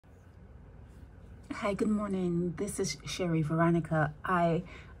Hi, good morning. This is Sherry Veronica.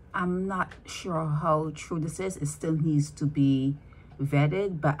 I'm not sure how true this is. It still needs to be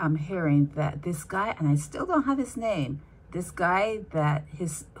vetted, but I'm hearing that this guy, and I still don't have his name, this guy that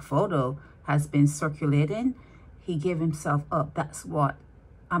his photo has been circulating, he gave himself up. That's what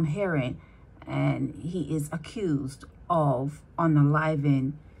I'm hearing. And he is accused of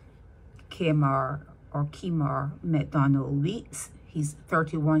unaliving Kemar MacDonald Weekes. He's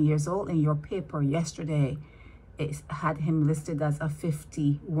 31 years old. In your paper yesterday, it had him listed as a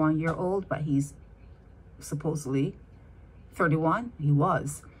 51-year-old, but he's supposedly 31. He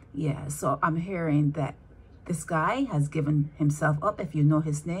was. Yeah, so I'm hearing that this guy has given himself up. If you know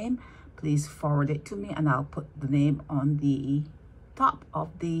his name, please forward it to me, and I'll put the name on the top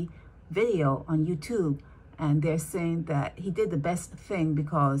of the video on YouTube. And they're saying that he did the best thing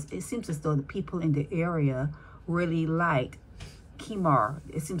because it seems as though the people in the area really liked Kemar.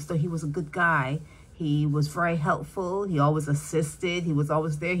 It seems as though he was a good guy. He was very helpful. He always assisted. He was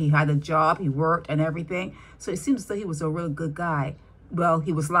always there. He had a job. He worked and everything. So it seems as though he was a real good guy. Well,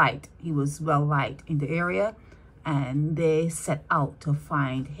 he was liked. He was well liked in the area. And they set out to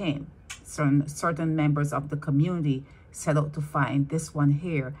find him. Certain members of the community set out to find this one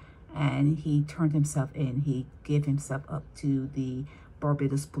here. And he turned himself in. He gave himself up to the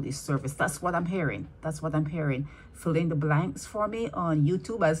Barbados Police Service. That's what I'm hearing. That's what I'm hearing. Fill in the blanks for me on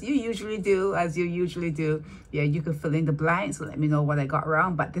YouTube, as you usually do. Yeah, you can fill in the blanks. Let me know what I got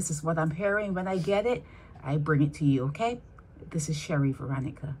wrong. But this is what I'm hearing. When I get it, I bring it to you, okay? This is Sherry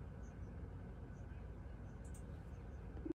Veronica.